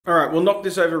All right, we'll knock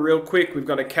this over real quick. We've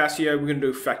got a Casio. We're going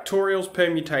to do factorials,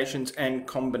 permutations, and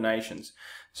combinations.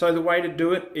 So the way to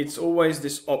do it, it's always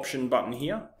this option button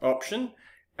here, option,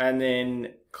 and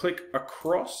then click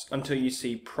across until you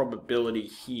see probability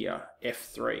here,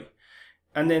 F3.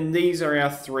 And then these are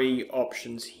our three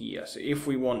options here. So if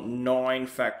we want 9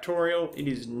 factorial, it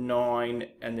is 9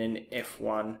 and then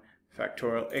F1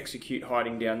 factorial, execute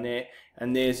hiding down there,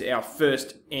 and there's our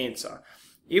first answer.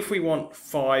 If we want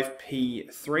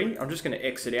 5p3, I'm just going to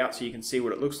exit out so you can see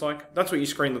what it looks like. That's what your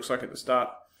screen looks like at the start.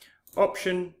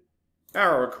 Option,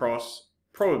 arrow across,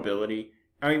 probability,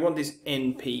 and we want this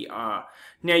NPR.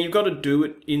 Now you've got to do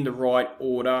it in the right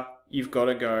order. You've got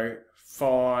to go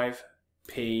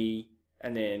 5p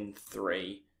and then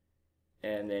 3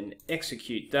 and then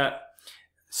execute that.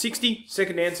 60,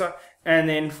 second answer, and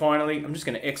then finally I'm just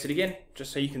going to exit again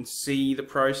just so you can see the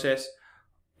process.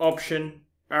 Option,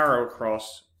 arrow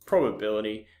across,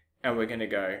 probability, and we're going to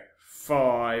go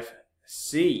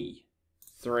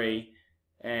 5C3,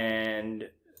 and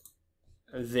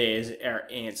there's our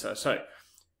answer. So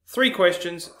 3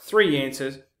 questions, 3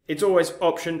 answers. It's always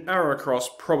option, arrow across,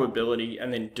 probability,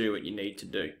 and then do what you need to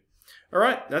do. All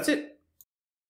right, that's it.